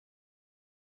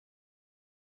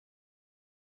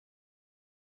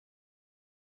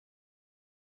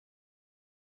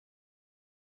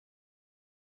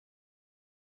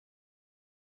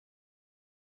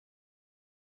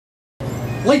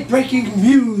Late-breaking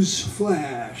news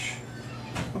flash.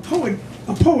 A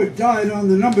poet died on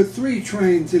the number 3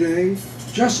 train today,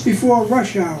 just before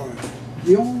rush hour.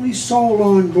 The only soul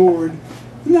on board.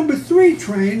 The number 3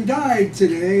 train died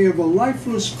today of a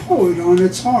lifeless poet on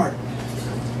its heart.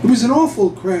 It was an awful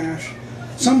crash.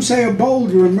 Some say a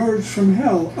boulder emerged from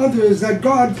hell, others that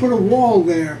God put a wall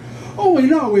there. All we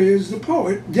know is the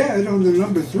poet, dead on the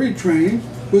number 3 train,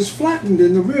 was flattened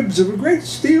in the ribs of a great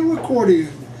steel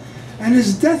accordion, and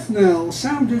his death knell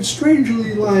sounded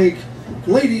strangely like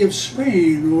Lady of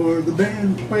Spain, or The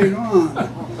Band Played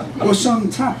On, or some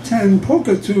top 10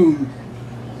 polka tune.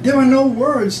 There are no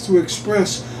words to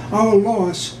express our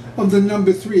loss of the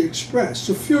number 3 express.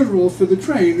 The funeral for the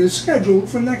train is scheduled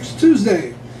for next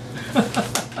Tuesday.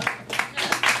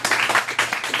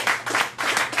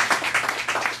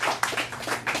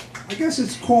 I guess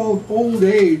it's called old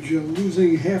age,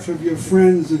 losing half of your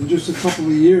friends in just a couple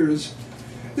of years.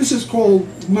 This is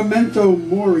called memento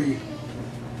mori.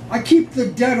 I keep the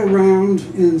dead around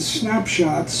in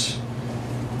snapshots,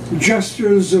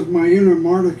 gestures of my inner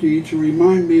monarchy to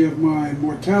remind me of my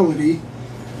mortality,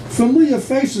 familiar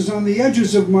faces on the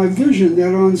edges of my vision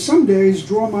that on some days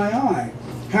draw my eye,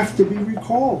 have to be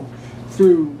recalled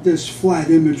through this flat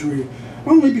imagery,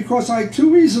 only because I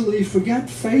too easily forget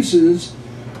faces,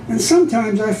 and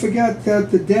sometimes I forget that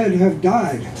the dead have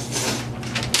died.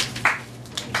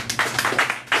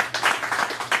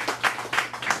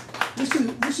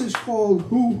 This is called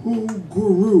Hoo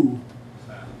Guru.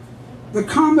 The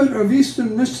comet of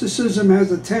Eastern mysticism has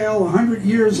a tale 100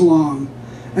 years long,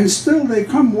 and still they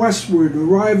come westward,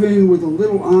 arriving with a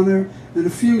little honor and a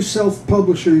few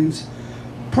self-publishings.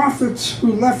 Prophets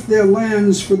who left their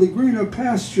lands for the greener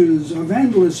pastures of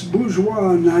endless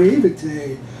bourgeois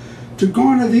naivete, to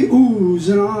garner the oohs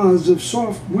and ahs of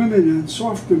soft women and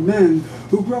softer men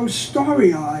who grow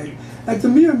starry-eyed at the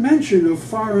mere mention of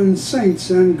foreign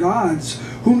saints and gods,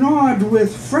 who nod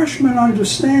with freshman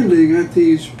understanding at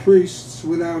these priests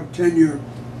without tenure.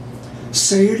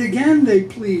 Say it again, they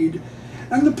plead,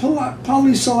 and the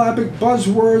polysyllabic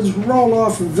buzzwords roll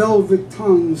off velvet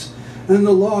tongues, and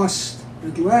the lost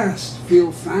at last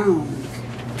feel found.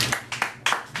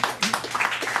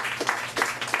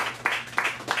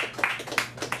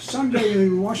 Sunday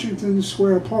in Washington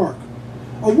Square Park.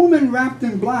 A woman wrapped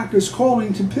in black is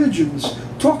calling to pigeons,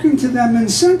 talking to them in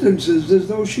sentences as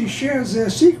though she shares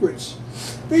their secrets.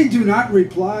 They do not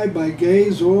reply by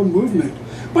gaze or movement,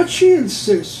 but she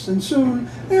insists, and soon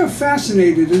they are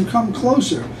fascinated and come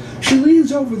closer. She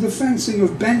leans over the fencing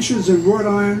of benches and wrought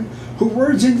iron. Her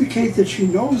words indicate that she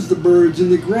knows the birds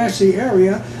in the grassy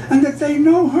area and that they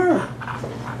know her.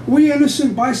 We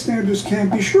innocent bystanders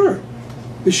can't be sure.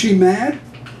 Is she mad?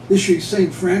 Is she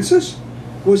St. Francis?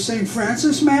 Was St.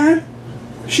 Francis mad?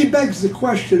 She begs the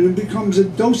question and becomes a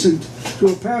docent to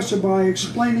a passerby,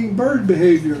 explaining bird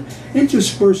behavior,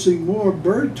 interspersing more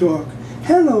bird talk.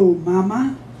 Hello,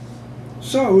 mama.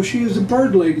 So she is a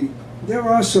bird lady. There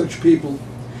are such people.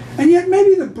 And yet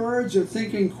maybe the birds are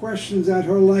thinking questions at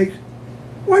her like,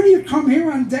 why do you come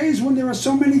here on days when there are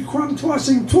so many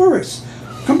crumb-tossing tourists?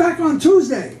 Come back on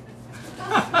Tuesday.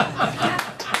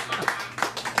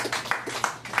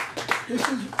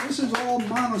 This is all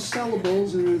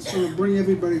monosyllables, and it's going to bring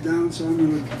everybody down, so I'm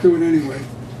going to do it anyway.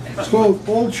 It's called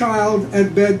Old Child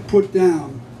at Bed Put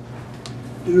Down.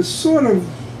 And it's sort of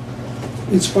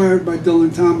inspired by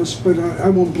Dylan Thomas, but I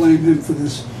won't blame him for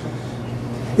this.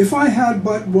 If I had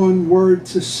but one word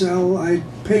to sell, I'd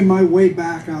pay my way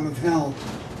back out of hell.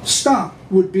 Stop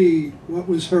would be what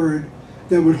was heard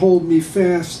that would hold me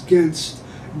fast against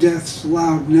death's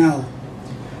loud knell.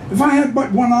 If I had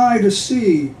but one eye to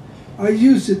see, I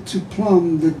use it to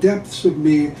plumb the depths of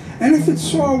me, and if it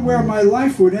saw where my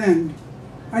life would end,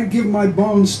 I'd give my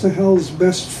bones to hell's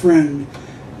best friend.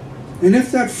 And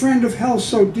if that friend of hell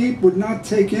so deep would not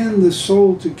take in the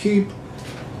soul to keep,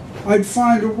 I'd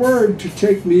find a word to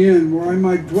take me in, where I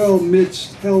might dwell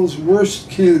midst hell's worst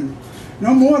kin.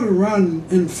 No more to run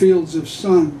in fields of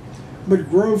sun, but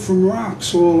grow from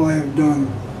rocks all I have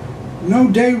done. No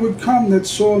day would come that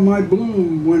saw my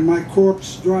bloom when my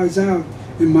corpse dries out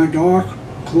in my dark,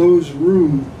 closed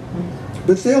room.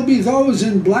 But there'll be those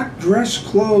in black dress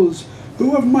clothes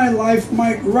who of my life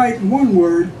might write one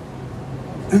word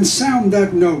and sound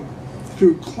that note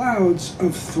through clouds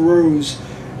of throes.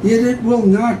 Yet it will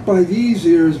not by these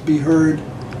ears be heard,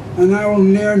 and I will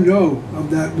ne'er know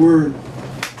of that word.